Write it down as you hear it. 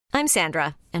I'm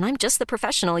Sandra, and I'm just the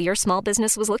professional your small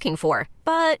business was looking for.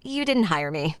 But you didn't hire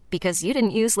me because you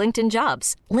didn't use LinkedIn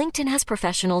Jobs. LinkedIn has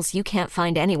professionals you can't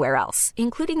find anywhere else,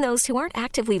 including those who aren't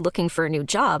actively looking for a new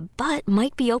job, but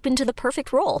might be open to the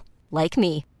perfect role, like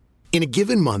me. In a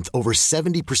given month, over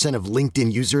 70% of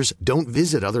LinkedIn users don't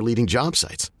visit other leading job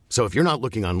sites. So if you're not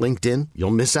looking on LinkedIn,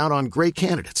 you'll miss out on great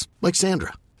candidates like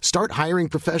Sandra. Start hiring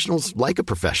professionals like a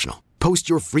professional. Post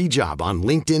your free job on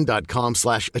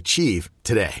linkedin.com/achieve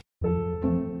today.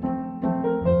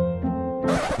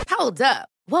 Hold up.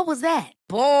 What was that?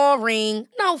 Boring.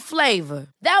 No flavor.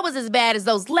 That was as bad as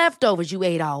those leftovers you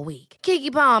ate all week.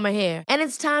 Keke Palmer here, and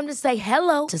it's time to say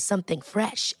hello to something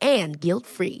fresh and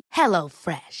guilt-free. Hello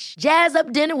Fresh. Jazz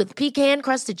up dinner with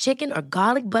pecan-crusted chicken or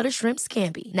garlic butter shrimp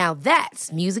scampi. Now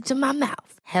that's music to my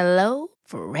mouth. Hello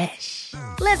Fresh.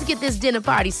 Let's get this dinner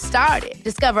party started.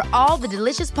 Discover all the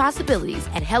delicious possibilities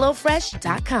at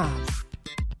hellofresh.com.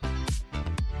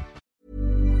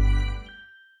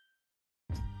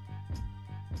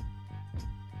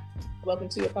 Welcome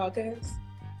to your podcast.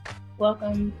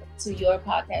 Welcome to your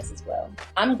podcast as well.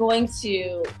 I'm going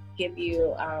to give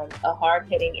you a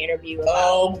hard-hitting interview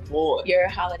about your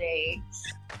holiday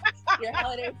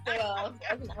sales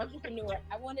as an entrepreneur.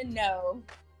 I want to know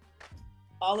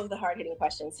all of the hard-hitting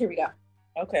questions. Here we go.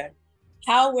 Okay.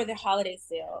 How were the holiday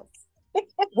sales?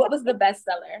 What was the best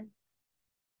seller?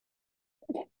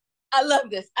 I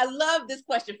love this. I love this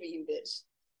question for you, bitch.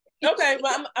 Okay,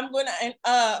 well, I'm going to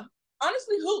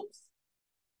honestly, hoops.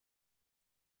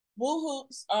 Wool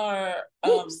hoops are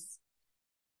Hoops.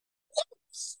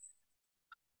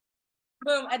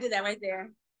 Boom! I did that right there.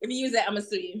 If you use that, I'm gonna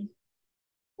sue you.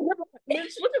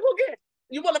 Bitch, what you gonna get?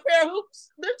 You want a pair of hoops,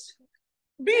 bitch?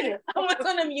 Beat it. I want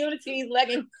some immunities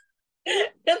leggings.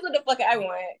 That's what the fuck I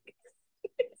want.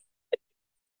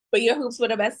 But your hoops were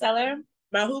the best seller?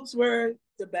 My hoops were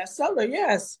the best seller,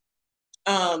 yes.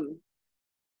 I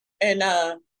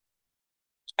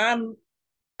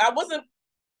wasn't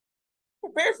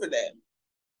prepared for that,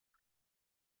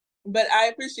 but I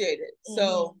appreciate it.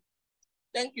 So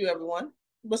thank you, everyone.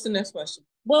 What's the next question?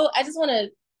 Well, I just want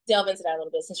to delve into that a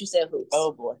little bit since you said hoops.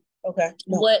 Oh boy. Okay.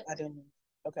 No, what I didn't.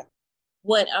 Okay.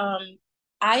 What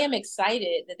I am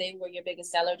excited that they were your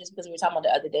biggest seller just because we were talking about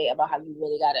the other day about how you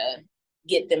really gotta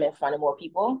get them in front of more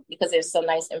people because they're so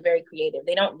nice and very creative.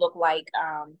 They don't look like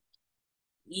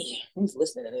who's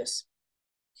listening to this?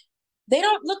 They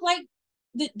don't look like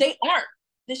they aren't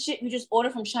the shit you just order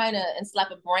from China and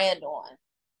slap a brand on,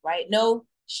 right? No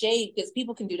shade, because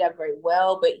people can do that very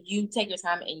well, but you take your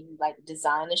time and you like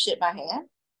design the shit by hand.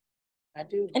 I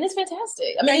do. And it's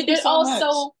fantastic. I mean, they're all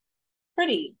so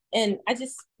pretty. And I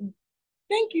just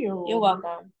thank you. You're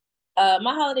welcome.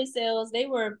 My holiday sales, they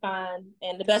were fine,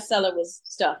 and the best seller was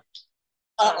stuff.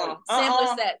 Sampler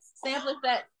sets.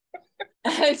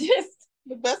 I just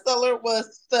the best seller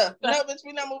was stuff. No, bitch,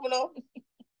 we're not moving on.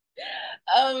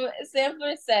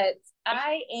 Sampler sets.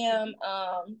 I am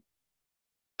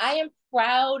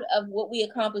proud of what we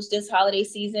accomplished this holiday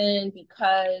season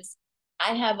because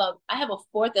I have a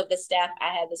fourth of the staff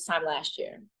I had this time last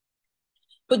year.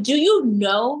 But do you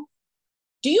know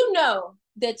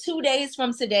that 2 days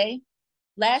from today,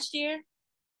 last year,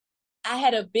 I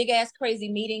had a big ass crazy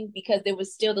meeting because there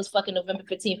was still those fucking November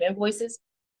 15th invoices.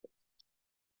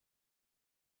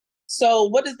 So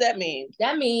what does that mean?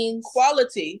 That means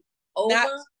quality over not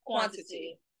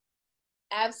quantity.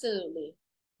 Absolutely.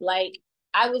 Like,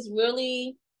 I was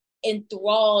really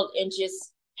enthralled in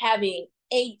just having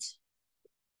 8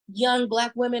 young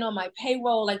Black women on my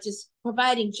payroll, like just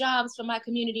providing jobs for my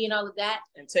community and all of that.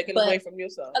 And taking away from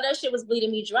yourself. That shit was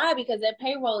bleeding me dry because that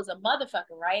payroll is a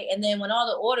motherfucker, right? And then when all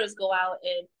the orders go out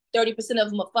and 30% of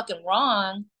them are fucking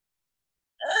wrong,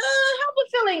 how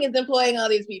fulfilling is employing all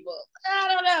these people? I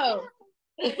don't know.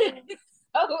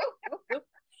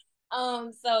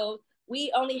 So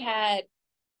I only had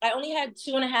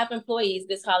 2.5 employees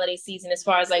this holiday season as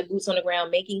far as like boots on the ground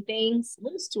making things.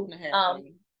 What is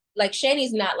 2.5? Like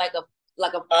Shani's not like a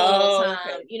full time,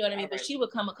 okay. You know what I mean? All but right. she would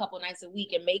come a couple nights a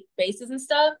week and make bases and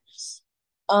stuff.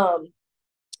 But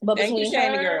between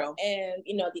her girl. and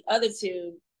the other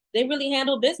two, they really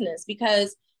handled business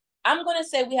because I'm gonna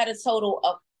say we had a total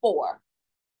of 4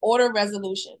 order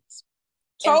resolutions.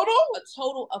 Total? A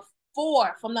total of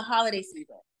 4 from the holiday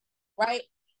season, right?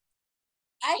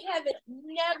 I haven't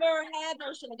never had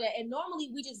no shit like that. And normally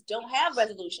we just don't have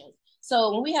resolutions.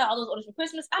 So when we had all those orders for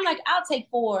Christmas, I'm like, I'll take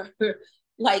 4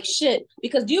 like shit.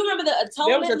 Because do you remember the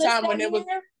atonement? There was a time when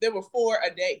there were 4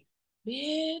 a day.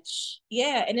 Bitch.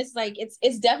 Yeah. And it's like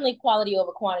it's definitely quality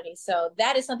over quantity. So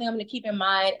that is something I'm gonna keep in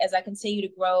mind as I continue to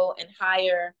grow and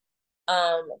hire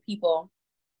people.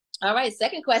 All right,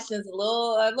 second question is a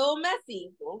little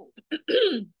messy.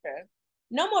 Okay.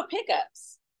 No more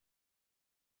pickups.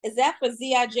 Is that for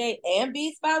ZIJ and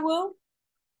Beats by Will?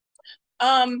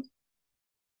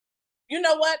 You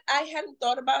know what? I hadn't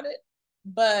thought about it,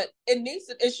 but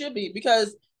it should be,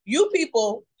 because you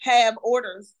people have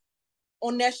orders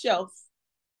on that shelf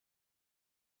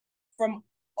from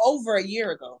over a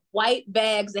year ago. White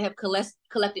bags that have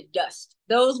collected dust.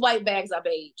 Those white bags are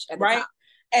beige at the right? top.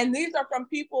 And these are from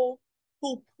people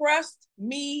who pressed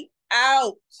me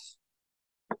out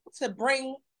to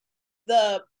bring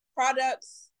the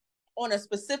products on a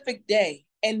specific day,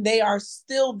 and they are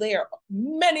still there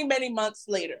many, many months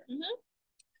later. Mm-hmm.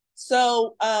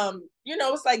 So,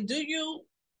 it's like, do you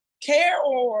care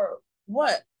or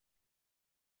what?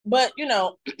 But,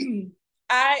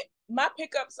 my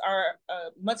pickups are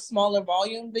a much smaller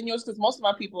volume than yours, because most of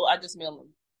my people, I just mail them.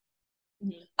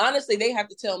 Mm-hmm. Honestly, they have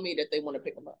to tell me that they want to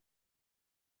pick them up.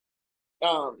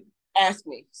 Ask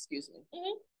me, excuse me.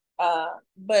 Mm-hmm.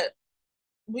 But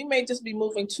we may just be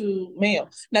moving to mail.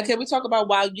 Now, can we talk about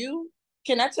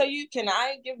can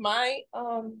I give my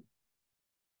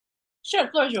sure,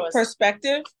 floor is yours.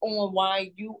 Perspective on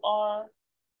why you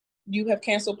have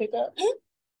canceled pickups? Mm-hmm.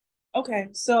 Okay,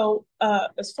 so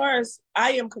as far as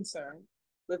I am concerned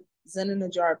with Zen in the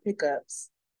Jar pickups,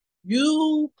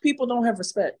 you people don't have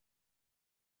respect.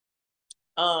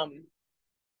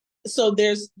 So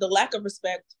there's the lack of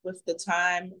respect with the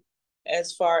time,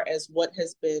 as far as what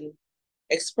has been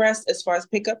expressed as far as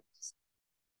pickups,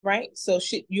 right? So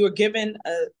you were given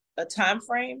a time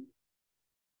frame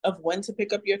of when to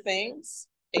pick up your things,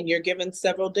 and you're given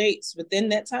several dates within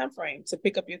that time frame to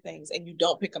pick up your things, and you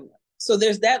don't pick them up. So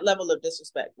there's that level of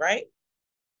disrespect, right?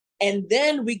 And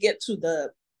then we get to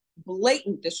the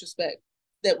blatant disrespect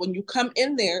that when you come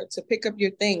in there to pick up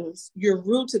your things, you're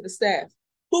rude to the staff.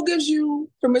 Who gives you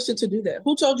permission to do that?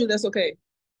 Who told you that's okay?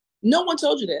 No one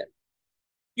told you that.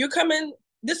 You're coming,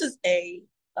 this is a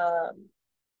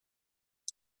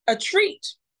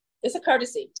treat. It's a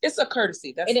courtesy. It's a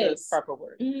courtesy. That's the proper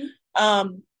word.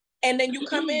 Mm-hmm. And then you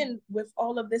come in with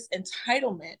all of this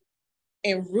entitlement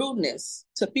and rudeness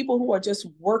to people who are just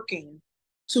working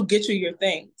to get you your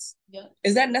things. Yeah.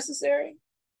 Is that necessary?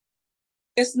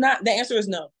 It's not. The answer is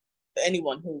no. For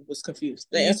anyone who was confused,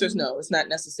 the answer is no. It's not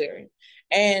necessary.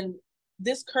 And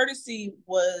this courtesy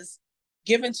was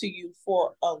given to you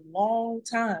for a long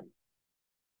time.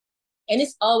 And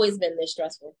it's always been this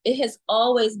stressful. It has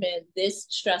always been this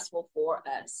stressful for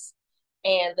us.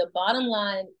 And the bottom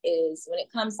line is, when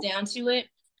it comes down to it,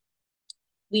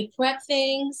 we prep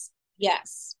things,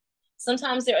 yes.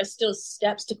 Sometimes there are still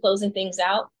steps to closing things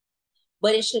out,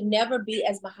 but it should never be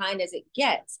as behind as it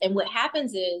gets. And what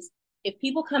happens is, if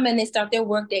people come in, they start their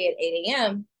workday at 8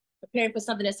 a.m., preparing for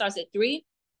something that starts at 3,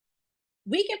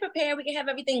 we can prepare, we can have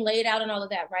everything laid out and all of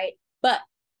that, right? But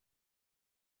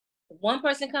one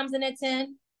person comes in at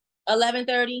 10,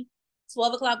 11:30,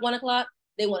 12 o'clock, 1 o'clock,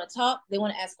 they want to talk, they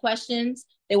want to ask questions,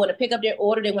 they want to pick up their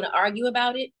order, they want to argue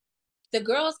about it. The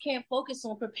girls can't focus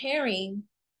on preparing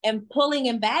and pulling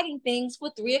and bagging things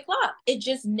for 3 o'clock. It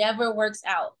just never works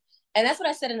out. And that's what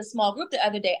I said in a small group the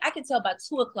other day. I can tell by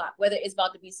 2 o'clock whether it's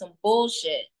about to be some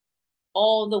bullshit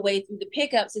all the way through the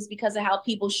pickups. Is because of how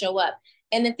people show up.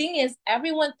 And the thing is,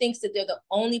 everyone thinks that they're the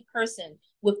only person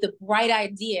with the bright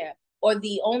idea, or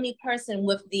the only person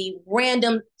with the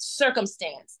random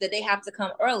circumstance that they have to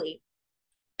come early.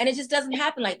 And it just doesn't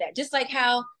happen like that. Just like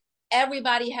how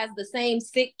everybody has the same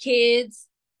sick kids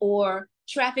or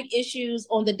traffic issues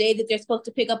on the day that they're supposed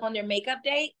to pick up on their makeup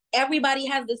day, everybody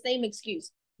has the same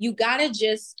excuse. You gotta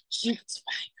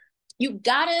you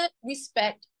gotta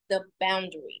respect the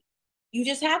boundary. You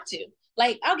just have to.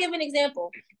 Like, I'll give an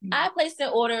example. I placed an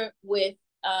order with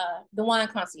the Wine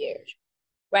Concierge,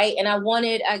 right? And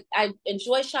I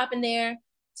enjoy shopping there.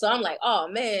 So I'm like, oh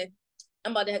man,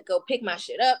 I'm about to go pick my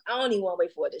shit up. I don't even want to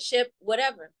wait for it to ship,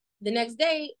 whatever. The next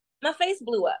day, my face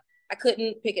blew up. I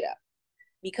couldn't pick it up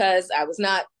because I was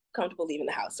not comfortable leaving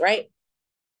the house, right?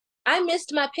 I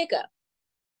missed my pickup.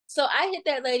 So I hit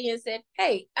that lady and said,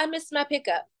 hey, I missed my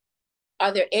pickup.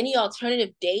 Are there any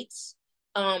alternative dates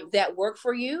that work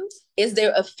for you? Is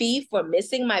there a fee for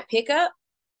missing my pickup?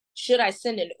 Should I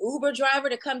send an Uber driver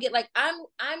to come get, like,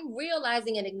 I'm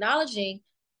realizing and acknowledging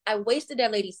I wasted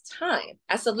that lady's time.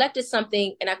 I selected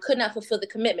something and I could not fulfill the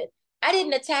commitment. I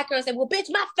didn't attack her and say, well, bitch,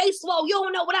 my face swole. You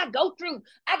don't know what I go through.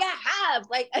 I got hives.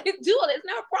 Like, I didn't do it. It's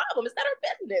not a problem. It's not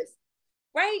her business,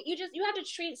 right? You have to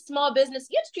treat small business.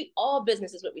 You have to treat all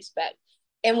businesses with respect.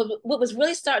 And what was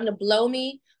really starting to blow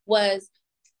me was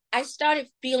I started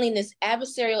feeling this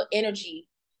adversarial energy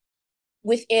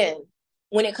within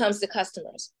when it comes to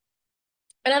customers.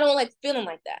 And I don't like feeling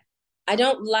like that. I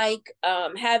don't like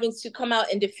having to come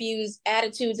out and diffuse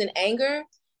attitudes and anger,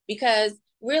 because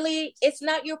really it's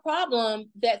not your problem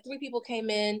that 3 people came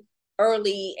in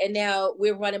early and now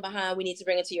we're running behind. We need to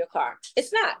bring it to your car.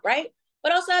 It's not, right?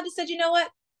 But also I just said, you know what?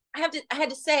 I had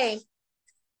to say,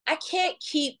 I can't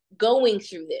keep going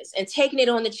through this and taking it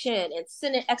on the chin and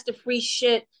sending extra free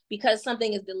shit because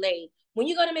something is delayed. When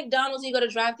you go to McDonald's and you go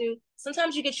to drive through,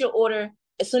 sometimes you get your order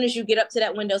as soon as you get up to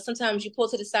that window. Sometimes you pull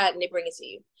to the side and they bring it to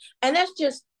you. And that's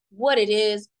just what it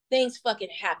is. Things fucking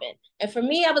happen. And for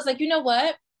me, I was like, you know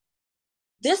what?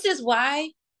 This is why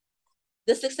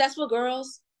the successful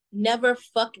girls never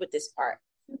fucked with this part.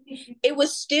 It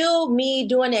was still me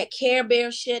doing that Care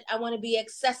Bear shit. I want to be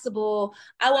accessible.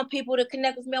 I want people to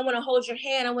connect with me. I want to hold your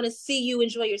hand. I want to see you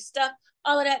enjoy your stuff.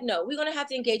 All of that. No, we're going to have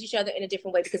to engage each other in a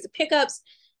different way, because the pickups,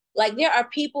 like, there are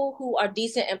people who are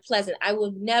decent and pleasant. I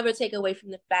will never take away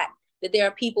from the fact that there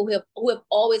are people who have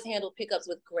always handled pickups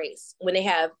with grace when they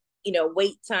have,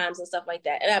 wait times and stuff like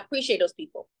that. And I appreciate those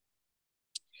people.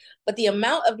 But the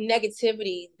amount of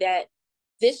negativity that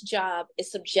this job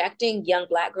is subjecting young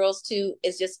Black girls to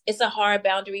is it's a hard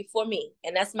boundary for me.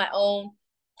 And that's my own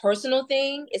personal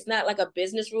thing. It's not like a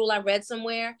business rule I read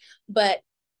somewhere, but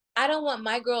I don't want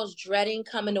my girls dreading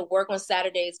coming to work on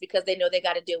Saturdays because they know they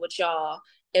got to deal with y'all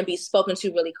and be spoken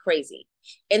to really crazy.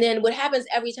 And then what happens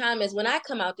every time is when I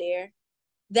come out there,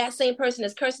 that same person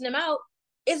that's cursing them out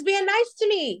is being nice to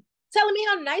me, telling me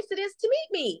how nice it is to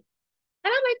meet me.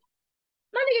 And I'm like,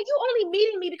 my nigga, you only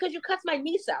meeting me because you cussed my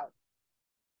niece out.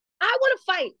 I want to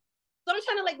fight. So I'm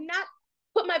trying to not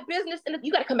put my business in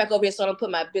you got to come back over here so I don't put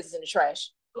my business in the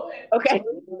trash. Go ahead. Okay.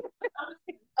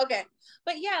 Okay.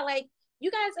 But yeah,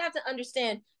 you guys have to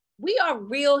understand, we are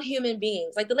real human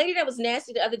beings. Like the lady that was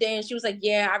nasty the other day and she was like,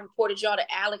 yeah, I reported y'all to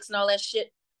Alex and all that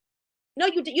shit. No,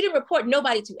 you didn't report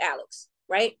nobody to Alex,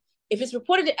 right? If it's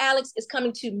reported to Alex, it's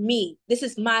coming to me. This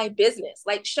is my business.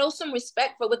 Show some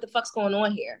respect for what the fuck's going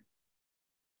on here.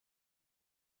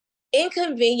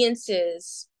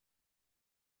 Inconveniences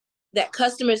that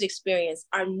customers experience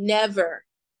are never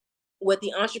what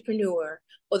the entrepreneur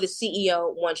or the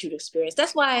CEO wants you to experience.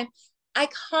 That's why I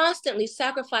constantly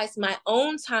sacrifice my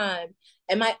own time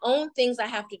and my own things I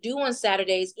have to do on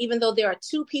Saturdays, even though there are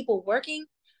 2 people working.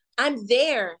 I'm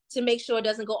there to make sure it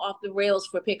doesn't go off the rails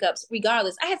for pickups,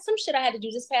 regardless. I had some shit I had to do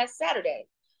this past Saturday.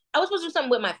 I was supposed to do something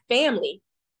with my family,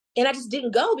 and I just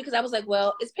didn't go because I was like,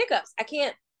 well, it's pickups. I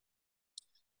can't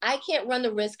run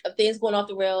the risk of things going off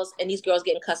the rails and these girls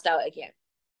getting cussed out again.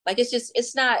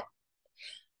 It's not,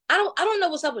 I don't know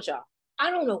what's up with y'all.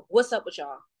 I don't know what's up with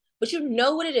y'all, but you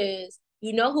know what it is.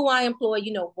 You know who I employ.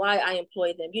 You know why I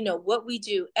employ them. You know what we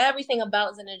do. Everything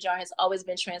about Zen in a Jar has always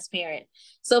been transparent.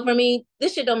 So for me,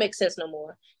 this shit don't make sense no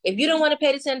more. If you don't want to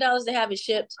pay the $10 to have it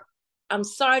shipped, I'm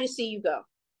sorry to see you go.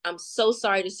 I'm so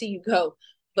sorry to see you go,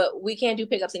 but we can't do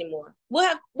pickups anymore. We'll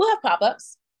have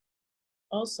pop-ups.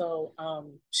 Also,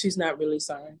 she's not really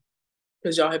sorry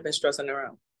because y'all have been stressing her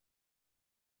out.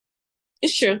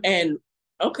 It's true. And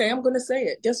okay, I'm gonna say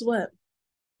it. Guess what?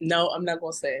 No, I'm not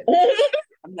gonna say it.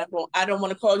 I don't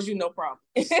want to cause you no problem.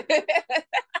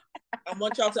 I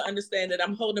want y'all to understand that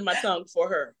I'm holding my tongue for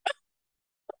her.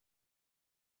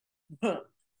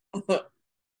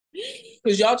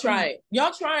 Because y'all try it.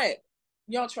 Y'all try it.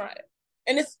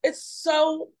 And it's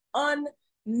so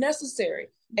unnecessary.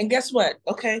 And guess what?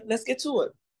 Okay, let's get to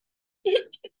it.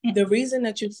 The reason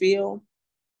that you feel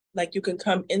like you can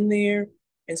come in there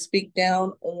and speak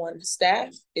down on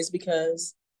staff is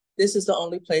because this is the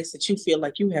only place that you feel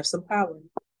like you have some power.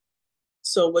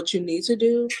 So what you need to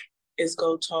do is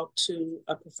go talk to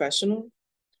a professional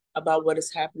about what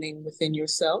is happening within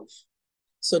yourself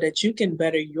so that you can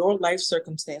better your life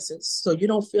circumstances so you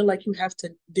don't feel like you have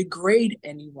to degrade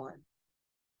anyone.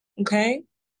 Okay?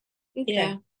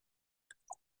 Yeah.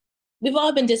 We've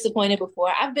all been disappointed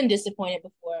before. I've been disappointed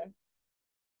before.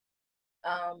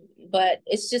 But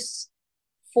it's just,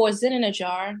 for Zen in a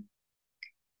Jar,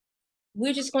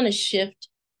 we're just going to shift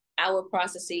our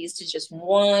processes to just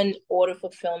one order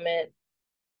fulfillment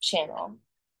channel.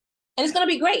 And it's going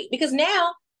to be great because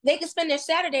now they can spend their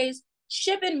Saturdays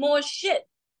shipping more shit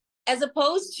as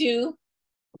opposed to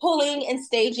pulling and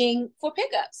staging for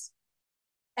pickups.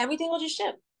 Everything will just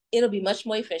ship. It'll be much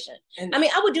more efficient. And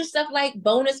I would do stuff like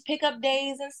bonus pickup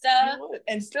days and stuff. You would,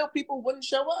 and still people wouldn't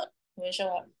show up. Wouldn't show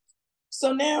up.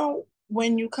 So now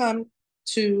when you come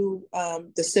to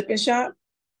the Sip and Shop,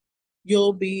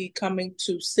 you'll be coming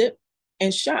to sip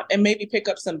and shop and maybe pick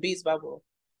up some Beads by Woo.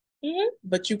 Mm-hmm.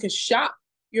 But you can shop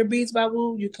your Beads by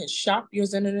Woo. You can shop your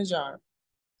Zen in a Jar.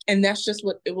 And that's just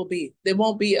what it will be. There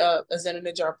won't be a Zen in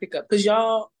a Jar pickup because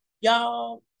y'all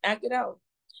act it out.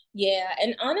 Yeah,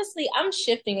 and honestly, I'm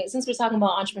shifting it since we're talking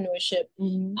about entrepreneurship.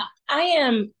 Mm-hmm.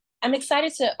 I'm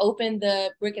excited to open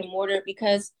the brick and mortar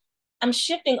because I'm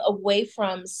shifting away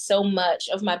from so much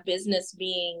of my business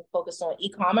being focused on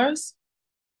e-commerce.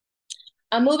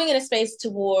 I'm moving in a space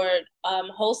toward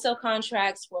wholesale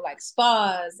contracts for like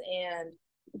spas and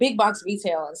big box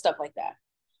retail and stuff like that.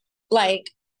 Like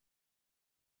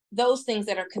those things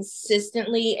that are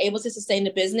consistently able to sustain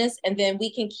the business, and then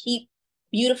we can keep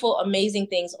beautiful, amazing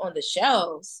things on the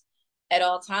shelves at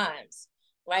all times,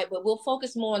 right? But we'll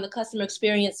focus more on the customer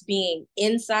experience being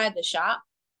inside the shop,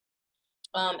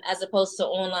 as opposed to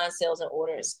online sales and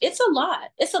orders. It's a lot.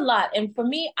 It's a lot. And for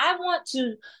me, I want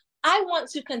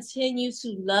to continue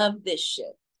to love this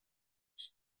shit.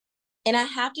 And I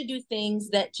have to do things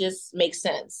that just make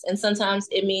sense. And sometimes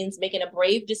it means making a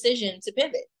brave decision to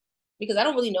pivot because I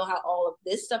don't really know how all of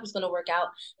this stuff is going to work out.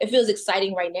 It feels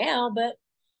exciting right now, but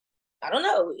I don't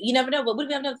know. You never know. But what if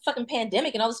we have another fucking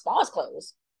pandemic and all the spas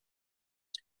closed?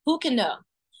 Who can know?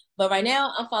 But right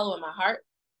now, I'm following my heart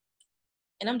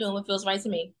and I'm doing what feels right to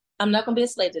me. I'm not going to be a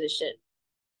slave to this shit.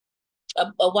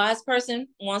 A wise person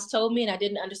once told me, and I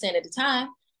didn't understand at the time,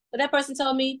 but that person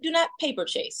told me, do not paper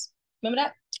chase. Remember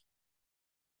that?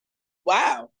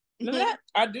 Wow. Remember that?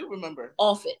 I do remember.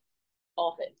 Off it.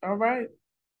 Off it. All right.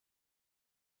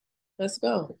 Let's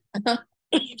go.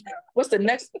 What's the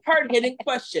next hard-hitting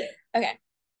question? Okay.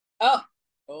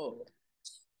 Oh.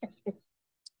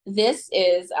 This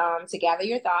is to gather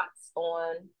your thoughts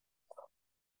on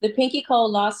the Pinky Cole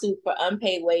lawsuit for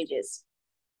unpaid wages.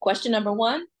 Question number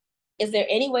 1, is there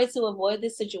any way to avoid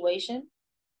this situation?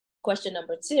 Question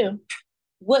number 2,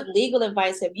 what legal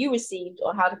advice have you received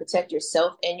on how to protect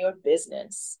yourself and your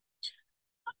business?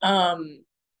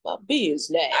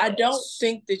 Business. I don't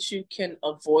think that you can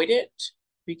avoid it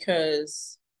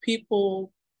because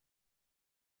people,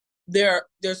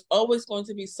 there's always going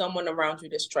to be someone around you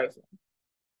that's trifling.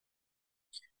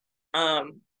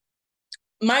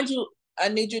 Mind you, I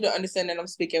need you to understand that I'm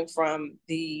speaking from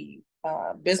the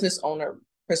business owner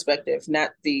perspective,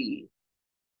 not the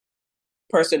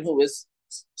person who is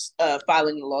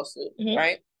filing the lawsuit,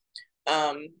 right?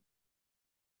 I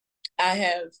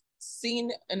have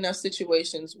seen enough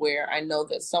situations where I know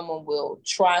that someone will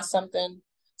try something,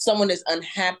 someone is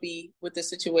unhappy with the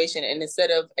situation, and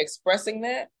instead of expressing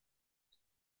that,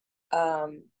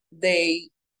 they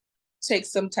take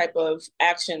some type of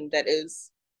action that is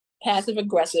passive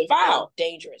aggressive, foul,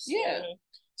 dangerous. Yeah.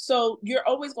 So you're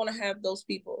always going to have those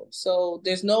people. So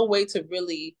there's no way to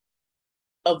really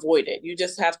avoid it. You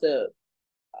just have to,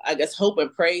 I guess, hope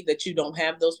and pray that you don't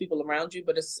have those people around you,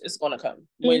 but it's going to come.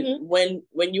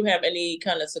 When you have any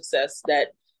kind of success,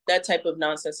 that type of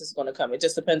nonsense is going to come. It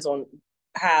just depends on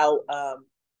how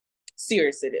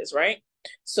serious it is, right?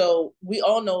 So we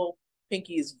all know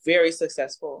Pinky is very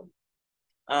successful.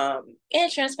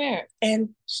 And transparent. And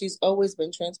she's always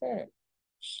been transparent.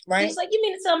 Right? She's like, you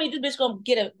mean to tell me this bitch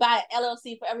gonna buy an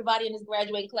LLC for everybody in this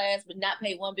graduating class but not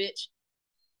pay one bitch?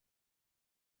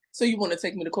 So you want to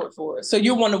take me to court for it. So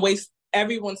you want to waste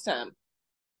everyone's time.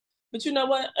 But you know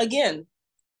what? Again,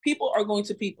 people are going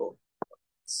to people.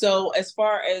 So as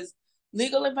far as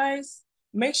legal advice,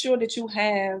 make sure that you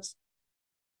have,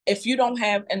 if you don't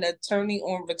have an attorney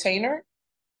on retainer,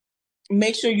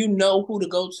 make sure you know who to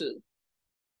go to.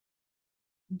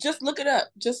 Just look it up.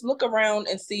 Just look around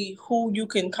and see who you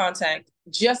can contact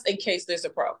just in case there's a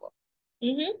problem.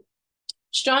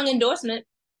 Strong endorsement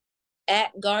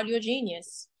at Guard Your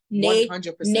Genius.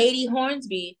 100%. Nadie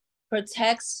Hornsby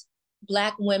protects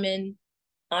Black women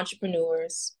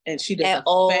entrepreneurs. And she does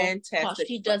a fantastic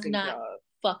She does not job.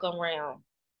 Fuck around.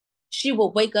 She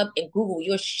will wake up and Google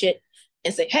your shit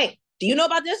and say, hey, do you know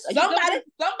about this? Somebody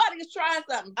is trying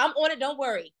something. I'm on it, don't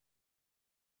worry.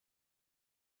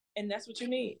 And that's what you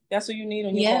need. That's what you need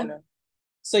on your corner.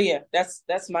 So yeah, that's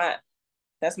my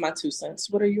 2 cents.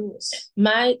 What are yours?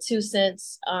 My 2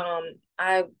 cents,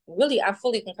 I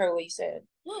fully concur with what you said.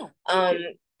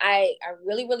 I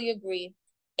really, really agree.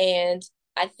 And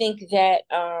I think that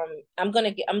I'm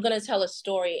gonna tell a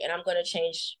story and I'm gonna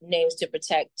change names to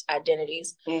protect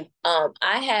identities.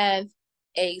 I have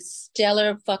a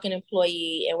stellar fucking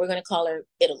employee and we're gonna call her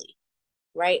Italy,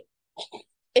 right?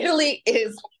 Italy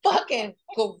is fucking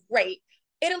great.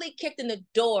 Italy kicked in the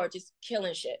door, just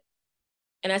killing shit.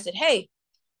 And I said, hey,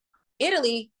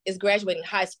 Italy is graduating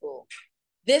high school.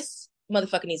 This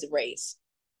motherfucker needs a raise.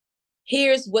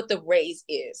 Here's what the raise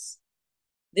is.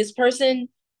 This person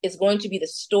is going to be the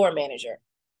store manager.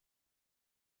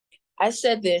 I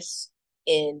said this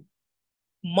in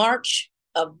March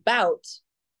about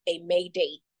a May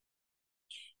date.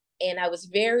 And I was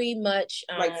very much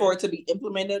like for it to be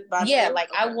implemented by like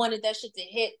I wanted that shit to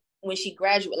hit when she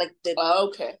graduated, like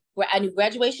okay. I knew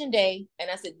graduation day, and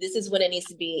I said, this is when it needs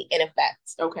to be in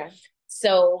effect. Okay.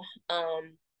 So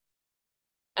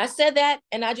I said that,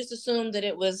 and I just assumed that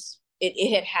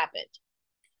it had happened.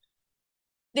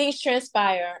 Things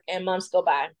transpire and months go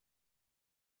by.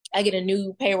 I get a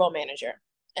new payroll manager,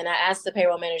 and I asked the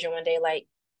payroll manager one day, like,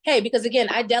 hey, because again,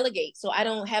 I delegate, so I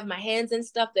don't have my hands in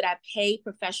stuff that I pay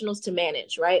professionals to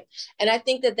manage, right? And I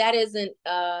think that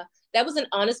was an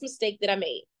honest mistake that I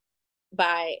made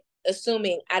by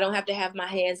assuming I don't have to have my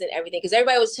hands in everything, because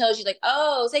everybody always tells you, like,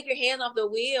 oh, take your hands off the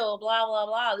wheel, blah, blah,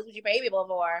 blah. This is what you pay people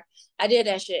for. I did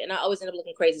that shit, and I always end up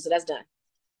looking crazy, so that's done.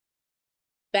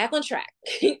 Back on track.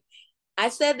 I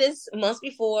said this months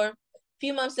before. A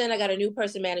few months in, I got a new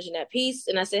person managing that piece,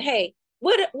 and I said, hey,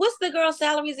 what's the girl's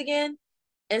salaries again?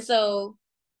 And so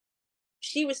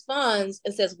she responds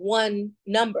and says one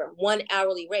number, one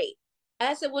hourly rate. And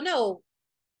I said, well, no,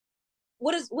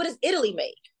 what does Italy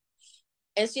make?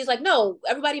 And she's like, no,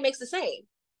 everybody makes the same.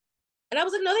 And I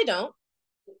was like, no, they don't.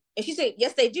 And she said,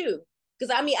 yes, they do.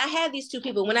 Because I had these two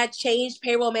people. When I changed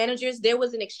payroll managers, there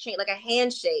was an exchange, like a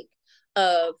handshake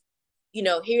of,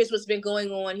 here's what's been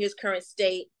going on, here's current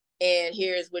state, and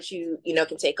here's what you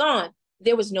can take on.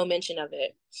 There was no mention of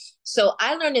it. So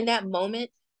I learned in that moment,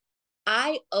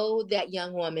 I owed that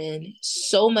young woman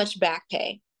so much back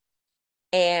pay.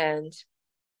 And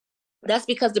that's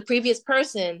because the previous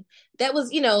person that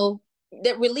was,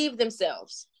 that relieved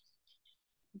themselves,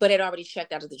 but had already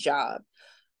checked out of the job,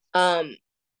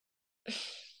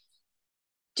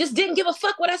 just didn't give a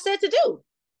fuck what I said to do.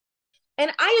 And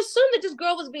I assumed that this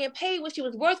girl was being paid what she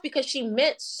was worth because she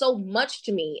meant so much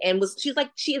to me, and she's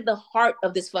like, she is the heart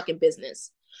of this fucking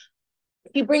business.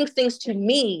 She brings things to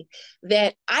me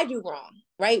that I do wrong,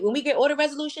 right? When we get order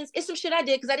resolutions, it's some shit I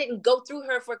did because I didn't go through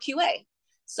her for QA.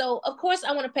 So of course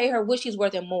I want to pay her what she's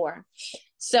worth and more.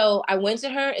 So I went to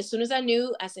her as soon as I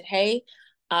knew. I said, hey,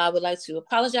 I would like to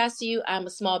apologize to you. I'm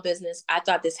a small business. I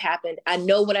thought this happened. I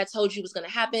know what I told you was going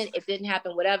to happen. It didn't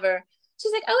happen, whatever.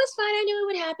 She's like, oh, it's fine. I knew it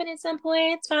would happen at some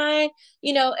point. It's fine.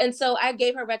 And so I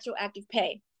gave her retroactive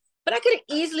pay. But I could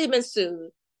have easily been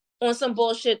sued on some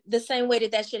bullshit the same way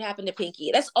that shit happened to Pinky.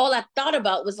 That's all I thought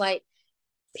about, was like,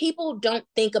 people don't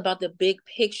think about the big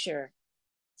picture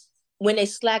when they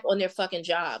slack on their fucking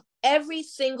job. Every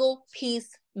single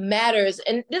piece matters.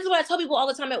 And this is what I tell people all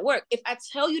the time at work. If I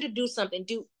tell you to do something,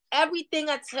 do everything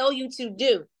I tell you to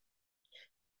do.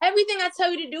 Everything I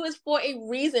tell you to do is for a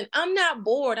reason. I'm not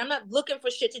bored. I'm not looking for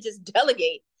shit to just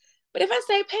delegate. But if I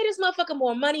say, pay this motherfucker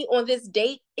more money on this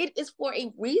date, it is for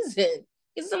a reason.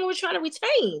 It's someone we're trying to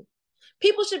retain.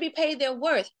 People should be paid their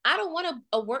worth. I don't want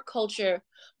a work culture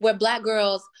where Black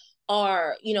girls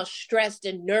are, stressed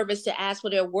and nervous to ask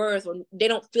for their worth, or they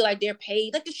don't feel like they're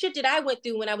paid. Like the shit that I went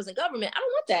through when I was in government. I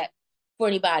don't want that for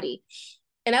anybody.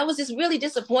 And I was just really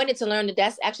disappointed to learn that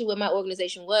that's actually what my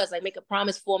organization was. Like, make a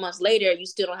promise 4 months later, you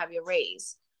still don't have your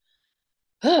raise.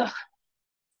 Women,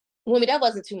 that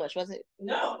wasn't too much, was it?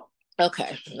 No.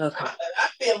 Okay. I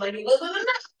feel like it wasn't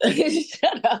enough.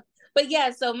 Shut up. But yeah,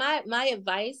 so my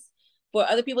advice for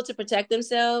other people to protect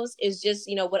themselves is just,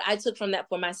 what I took from that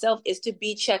for myself is to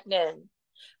be checked in.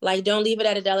 Like, don't leave it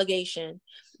at a delegation.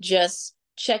 Just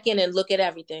check in and look at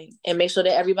everything and make sure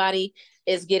that everybody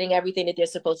is getting everything that they're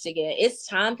supposed to get. It's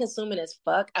time consuming as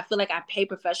fuck. I feel like I pay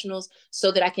professionals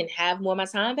so that I can have more of my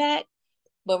time back.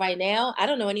 But right now, I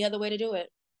don't know any other way to do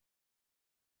it.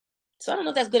 So I don't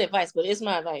know if that's good advice, but it's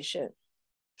my advice. Shit.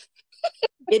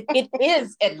 It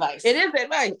is advice. It is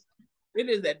advice. It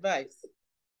is advice.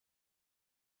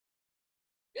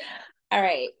 All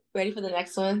right. Ready for the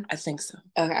next one? I think so.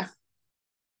 Okay.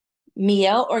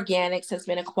 Miele Organics has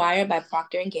been acquired by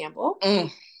Procter & Gamble.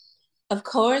 Of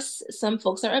course, some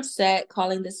folks are upset,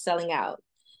 calling this selling out.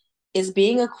 Is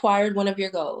being acquired one of your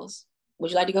goals?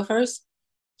 Would you like to go first?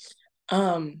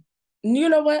 You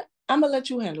know what? I'm going to let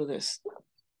you handle this.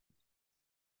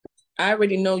 I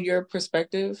already know your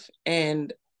perspective,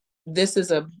 and these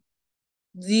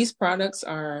products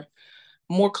are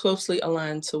more closely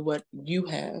aligned to what you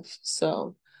have.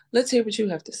 So let's hear what you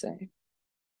have to say.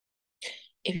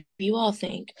 If you all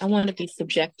think I want to be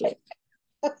subjected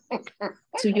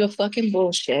to your fucking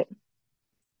bullshit,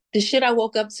 the shit I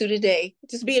woke up to today,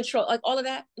 just being trolled, like all of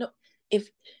that. No, if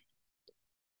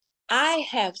I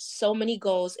have so many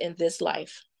goals in this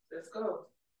life. Let's go.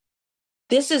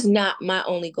 This is not my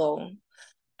only goal.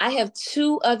 I have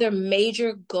 2 other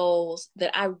major goals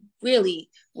that I really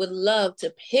would love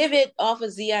to pivot off of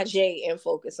ZIJ and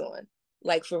focus on,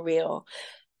 like for real.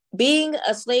 Being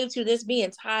a slave to this,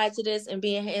 being tied to this, and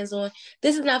being hands-on,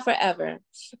 this is not forever.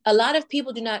 A lot of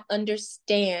people do not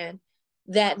understand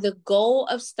that the goal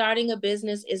of starting a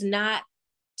business is not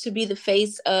to be the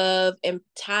face of and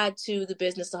tied to the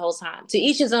business the whole time. To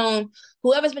each his own.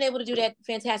 Whoever's been able to do that,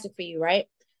 fantastic for you, right?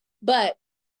 But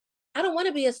I don't want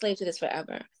to be a slave to this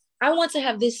forever. I want to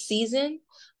have this season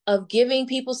of giving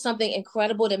people something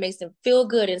incredible that makes them feel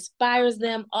good, inspires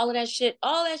them, all of that shit.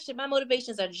 All that shit, my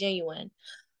motivations are genuine.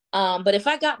 But if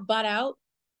I got bought out,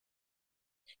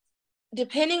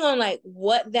 depending on like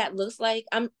what that looks like,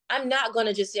 I'm not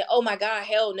gonna just say, oh my God,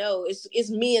 hell no, it's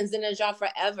me and Zena Shaw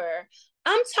forever.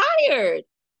 I'm tired.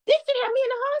 They should have me in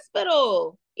the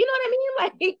hospital. You know what I mean?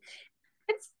 Like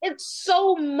it's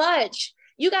so much.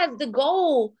 You guys, the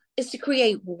goal is to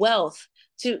create wealth,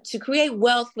 to create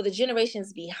wealth for the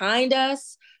generations behind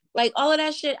us. Like all of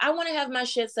that shit. I want to have my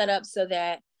shit set up so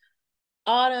that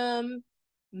Autumn,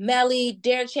 Melly,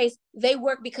 Derek Chase, they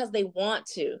work because they want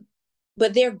to.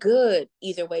 But they're good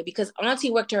either way because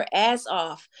Auntie worked her ass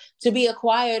off to be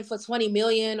acquired for 20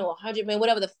 million or 100 million,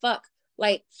 whatever the fuck.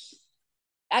 Like,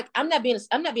 I'm not being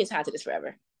tied to this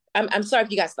forever. I'm sorry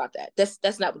if you guys thought that.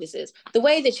 That's not what this is. The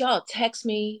way that y'all text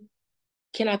me,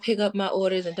 can I pick up my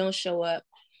orders and don't show up?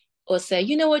 Or say,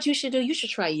 you know what you should do? You should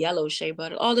try yellow shea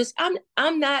butter. All this.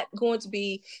 I'm not going to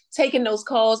be taking those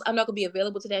calls. I'm not going to be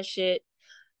available to that shit.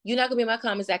 You're not going to be in my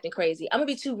comments acting crazy. I'm going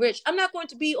to be too rich. I'm not going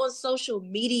to be on social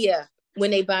media when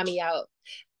they buy me out.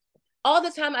 All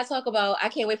the time I talk about, I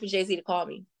can't wait for Jay-Z to call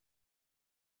me.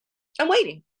 I'm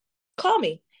waiting. Call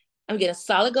me. I'm getting a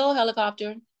solid gold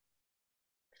helicopter.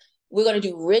 We're going to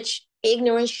do rich,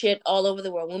 ignorant shit all over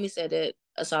the world. When we said that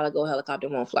a solid gold helicopter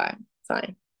won't fly,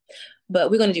 fine. But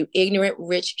we're going to do ignorant,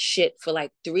 rich shit for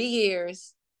like 3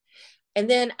 years. And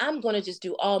then I'm going to just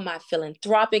do all my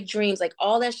philanthropic dreams, like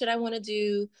all that shit I want to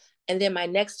do. And then my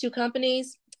next 2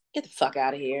 companies, get the fuck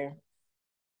out of here.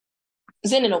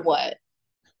 Zena what?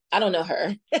 I don't know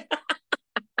her.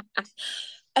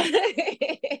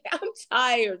 I'm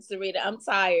tired, Serena. I'm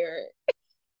tired.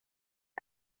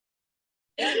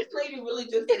 This lady really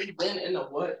just said Zena in a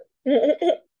what?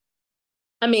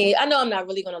 I mean, I know I'm not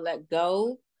really going to let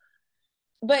go.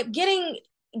 But getting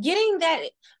that,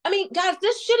 I mean, guys,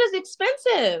 this shit is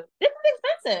expensive. This is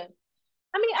expensive.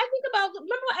 I mean, I think about,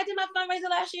 remember when I did my fundraiser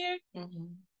last year? Mm-hmm.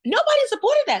 Nobody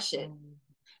supported that shit. Mm-hmm.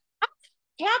 I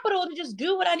have capital to just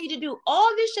do what I need to do.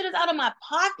 All this shit is out of my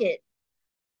pocket.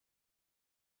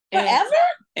 Forever?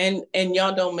 And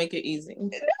y'all don't make it easy.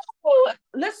 No.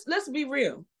 Let's be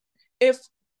real. If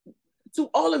to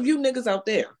all of you niggas out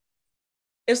there,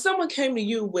 if someone came to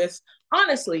you with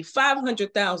honestly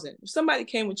 500,000, if somebody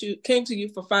came to you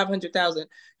for 500,000,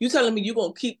 you telling me you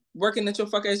gonna keep working at your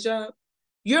fuck ass job?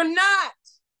 You're not.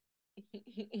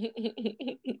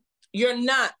 You're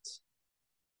not.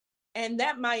 And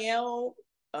that Maelle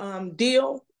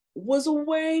deal was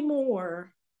way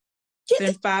more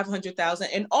than 500,000,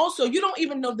 and also you don't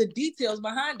even know the details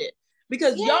behind it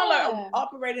because y'all are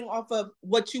operating off of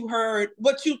what you heard,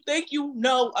 what you think you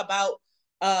know about.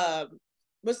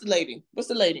 What's the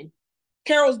lady?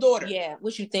 Carol's daughter. Yeah,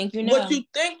 what you think you know. What you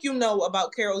think you know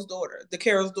about Carol's daughter, the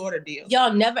Carol's daughter deal.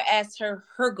 Y'all never asked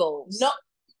her goals. No.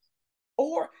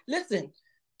 Or listen,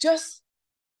 just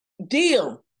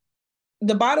deal.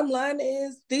 The bottom line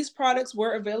is these products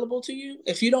were available to you.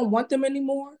 If you don't want them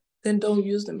anymore, then don't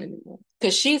use them anymore.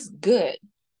 Because she's good.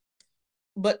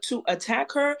 But to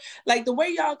attack her, like the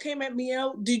way y'all came at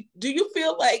Mielle, do you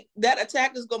feel like that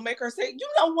attack is going to make her say, you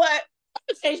know what? I'm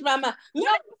going to change my mind. No,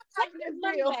 take this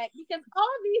money back because all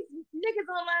these niggas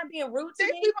online being rude to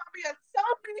me. These people are being so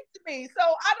mean to me. So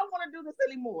I don't want to do this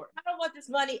anymore. I don't want this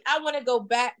money. I want to go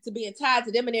back to being tied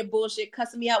to them and their bullshit,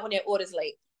 cussing me out when their order's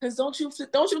late. Because don't you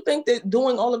think that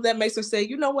doing all of that makes her say,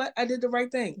 you know what? I did the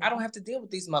right thing. I don't have to deal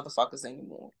with these motherfuckers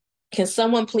anymore. Can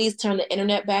someone please turn the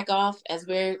internet back off as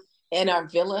we're in our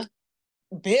villa?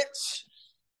 Bitch.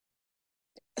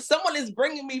 Someone is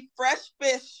bringing me fresh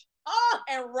fish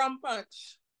and rum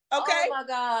punch. Okay? Oh my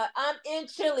God. I'm in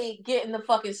Chile getting the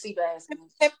fucking sea bass.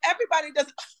 If everybody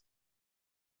does...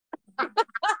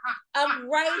 I'm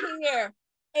right here.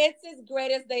 It's as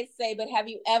great as they say, but have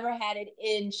you ever had it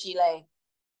in Chile?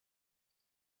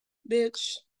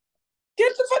 Bitch.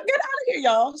 Get out of here,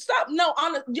 y'all. Stop. No,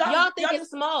 honest. Y'all think it's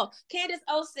small. Candace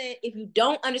O said, if you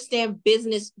don't understand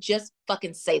business, just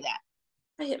fucking say that.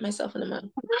 I hit myself in the mouth.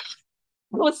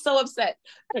 I was so upset.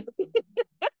 But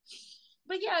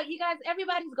yeah, you guys,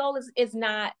 everybody's goal is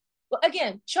not, well,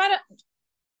 again, try to,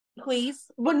 please.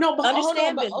 But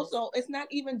understand but also, it's not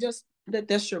even just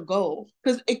that's your goal.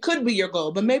 Because it could be your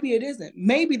goal, but maybe it isn't.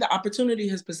 Maybe the opportunity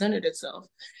has presented itself.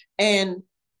 And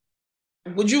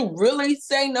would you really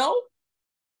say no?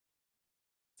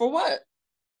 For what?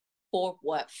 For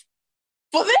what?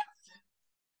 For this?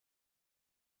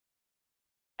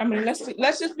 I mean,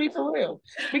 let's just be for real.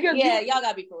 Because y'all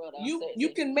gotta be for real though. You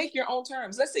can make your own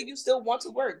terms. Let's say you still want to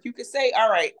work. You could say,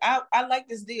 all right, I like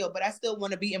this deal, but I still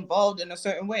want to be involved in a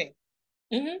certain way.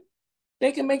 Mm-hmm.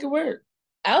 They can make it work.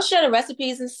 I'll share the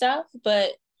recipes and stuff,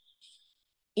 but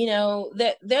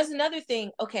there's another thing.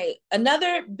 Okay,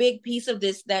 another big piece of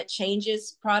this that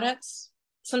changes products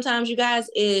sometimes, you guys,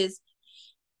 is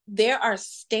there are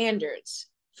standards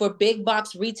for big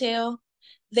box retail.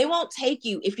 They won't take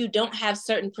you if you don't have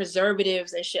certain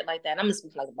preservatives and shit like that. I'm gonna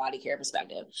speak like a body care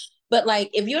perspective. But like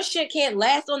if your shit can't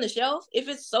last on the shelf, if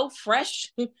it's so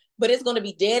fresh, but it's gonna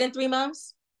be dead in 3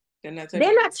 months, they're not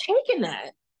taking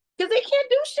that. Because they can't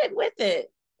do shit with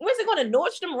it. Where's it gonna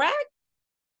Nordstrom Rack?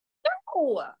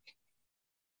 No.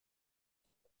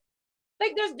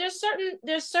 Like there's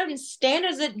certain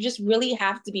standards that just really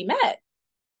have to be met.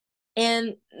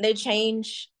 And they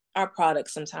change our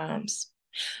products sometimes.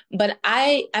 But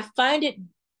I find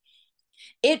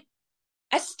it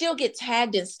I still get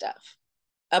tagged in stuff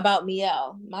about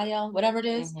Miel, whatever it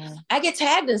is. Mm-hmm. I get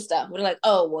tagged in stuff. We're like,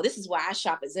 oh, well, this is why I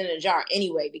shop at Zen in a Jar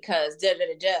anyway, because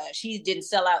she didn't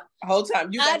sell out. The whole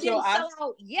time. I didn't sell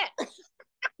out yet.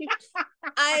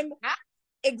 I'm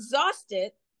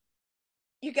exhausted.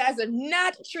 You guys are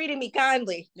not treating me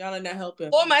kindly. Y'all are not helping.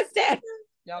 Or my staff.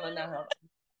 Y'all are not helping.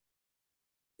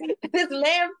 This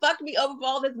man fucked me over for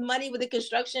all this money with the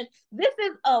construction. This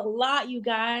is a lot, you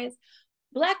guys.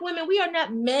 Black women, we are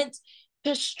not meant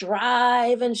to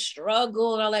strive and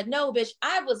struggle and all that. No, bitch,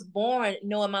 I was born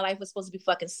knowing my life was supposed to be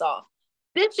fucking soft.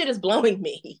 This shit is blowing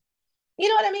me. You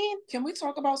know what I mean? Can we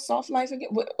talk about soft life again?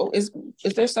 Is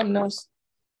there something else?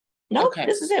 Nope, okay.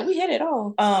 This is it. We hit it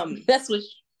all. That's what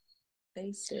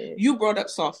they said. You brought up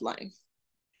soft life.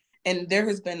 And there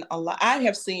has been I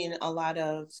have seen a lot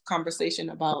of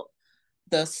conversation about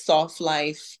the soft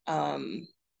life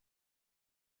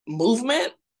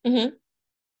movement. Mm-hmm.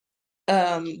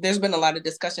 There's been a lot of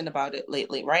discussion about it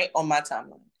lately, right? On my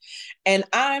timeline. And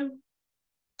I'm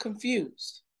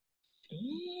confused.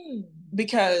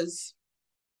 Because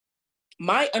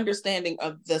my understanding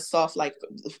of the soft life,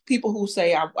 people who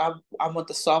say, I want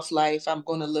the soft life, I'm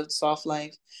going to live the soft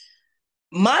life.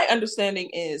 My understanding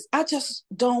is I just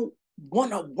don't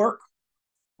want to work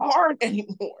hard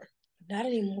anymore. Not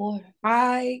anymore.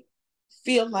 I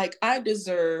feel like I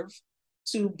deserve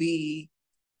to be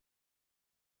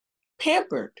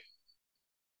pampered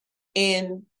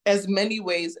in as many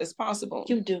ways as possible.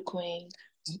 You do, queen.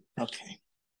 Okay.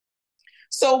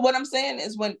 So what I'm saying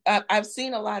is when I've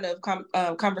seen a lot of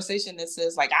conversation that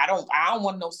says like, I don't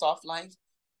want no soft life.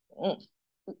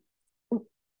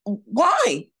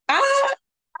 Why? I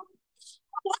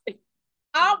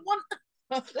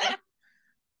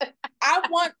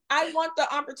want the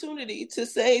opportunity to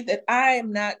say that I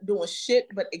am not doing shit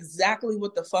but exactly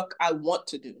what the fuck I want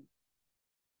to do.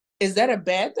 Is that a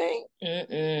bad thing?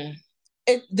 Mm-mm.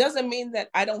 It doesn't mean that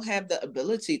I don't have the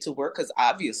ability to work, because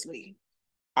obviously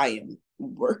I am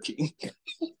working.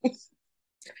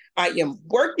 I am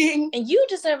working. And you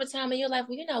deserve a time in your life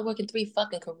where you're not working 3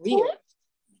 fucking careers.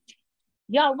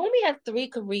 Y'all, Rumi has 3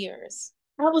 careers.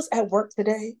 I was at work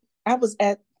today. I was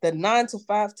at the 9 to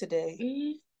 5 today.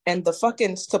 Mm-hmm. And the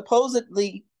fucking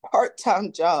supposedly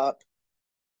part-time job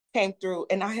came through,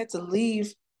 and I had to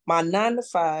leave my 9 to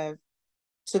 5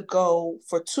 to go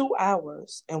for 2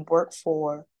 hours and work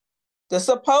for the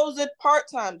supposed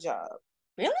part-time job.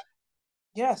 Really?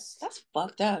 Yes. That's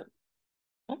fucked up.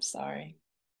 I'm sorry.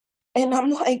 And I'm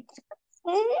like,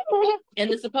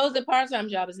 and the supposed part-time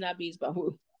job is not Bees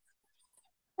Bahu.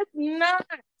 It's not.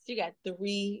 She got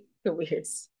 3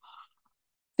 careers.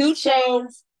 2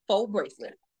 chains, 4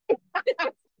 bracelets.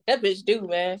 That bitch do,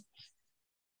 man.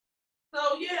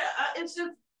 So yeah, it's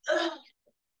just.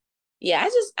 Yeah,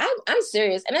 I'm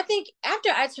serious, and I think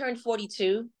after I turned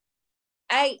 42,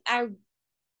 I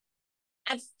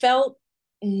felt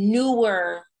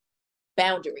newer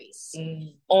boundaries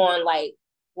on like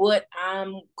what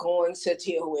I'm going to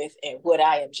deal with and what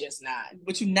I am just not.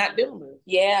 What you're not dealing with.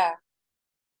 Yeah.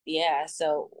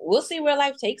 So we'll see where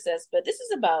life takes us, but this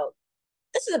is about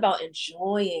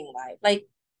enjoying life. Like,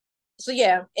 so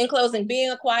yeah. In closing, being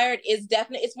acquired is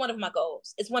definitely, it's one of my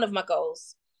goals. It's one of my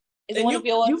goals. And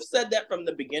you've said that from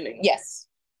the beginning.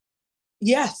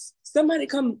 Yes. Somebody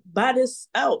come buy this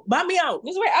out. Buy me out.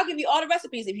 This is where I'll give you all the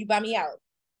recipes if you buy me out.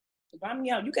 Buy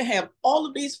me out. You can have all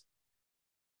of these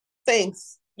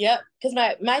things. Yep.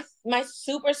 Because my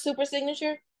super, super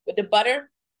signature with the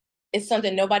butter is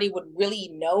something nobody would really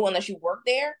know unless you work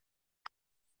there.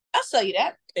 I'll sell you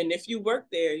that. And if you work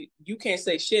there, you can't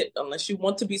say shit unless you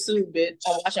want to be sued, bitch.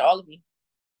 I'm watching all of you.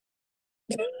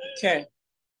 Okay.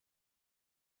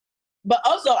 But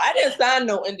also, I didn't sign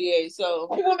no NDA, so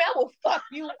woman, I will fuck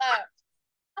you up.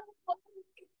 I will fuck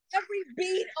every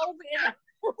bead over in the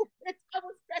room. I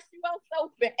will stress you out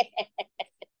so bad.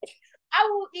 I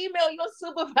will email your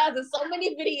supervisor so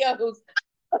many videos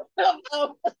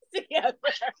of together.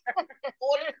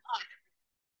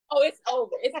 Oh, it's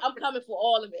over. I'm coming for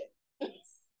all of it.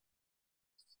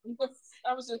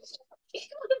 I was just keep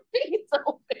the beads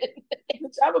open.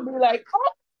 I would be like,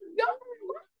 oh,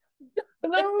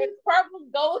 blues, purples,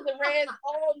 golds, and reds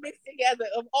all mixed together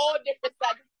of all different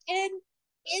sizes in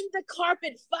the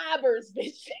carpet fibers,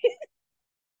 bitch.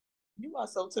 You are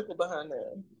so tickled behind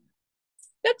that.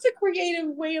 That's a creative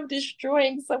way of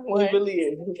destroying someone. It really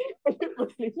is.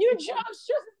 Your job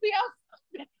stresses me out.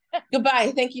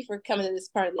 Goodbye. Thank you for coming to this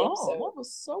part of the episode. That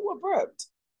was so abrupt.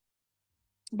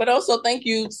 But also, thank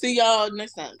you. See y'all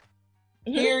next time.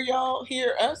 Mm-hmm.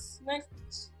 Hear us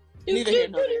next. Neither here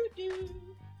nor there.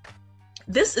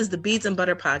 This is the Beads and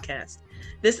Butter Podcast.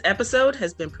 This episode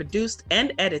has been produced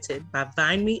and edited by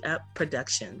Vine Me Up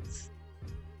Productions.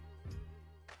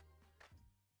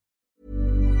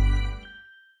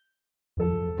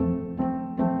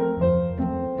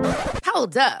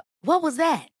 Hold up. What was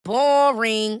that?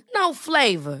 Boring. No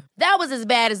flavor. That was as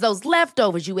bad as those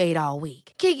leftovers you ate all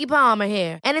week. Keke Palmer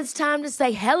here, and it's time to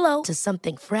say hello to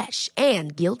something fresh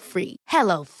and guilt-free.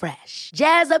 HelloFresh.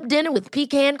 Jazz up dinner with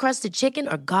pecan-crusted chicken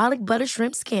or garlic butter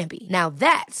shrimp scampi. Now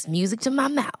that's music to my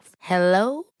mouth.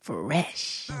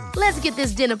 HelloFresh. Let's get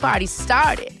this dinner party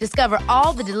started. Discover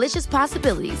all the delicious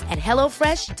possibilities at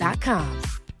HelloFresh.com.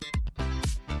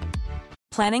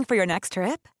 Planning for your next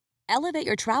trip? Elevate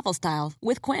your travel style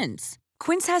with Quince.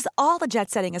 Quince has all the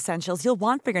jet-setting essentials you'll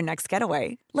want for your next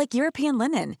getaway, like European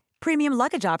linen, premium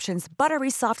luggage options, buttery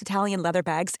soft Italian leather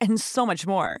bags, and so much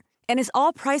more. And is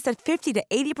all priced at 50 to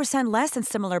 80% less than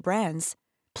similar brands.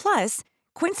 Plus,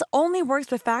 Quince only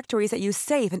works with factories that use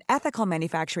safe and ethical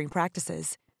manufacturing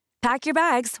practices. Pack your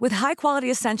bags with high-quality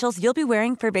essentials you'll be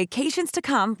wearing for vacations to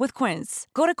come with Quince.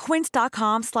 Go to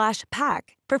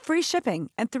quince.com/pack for free shipping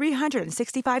and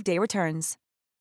 365-day returns.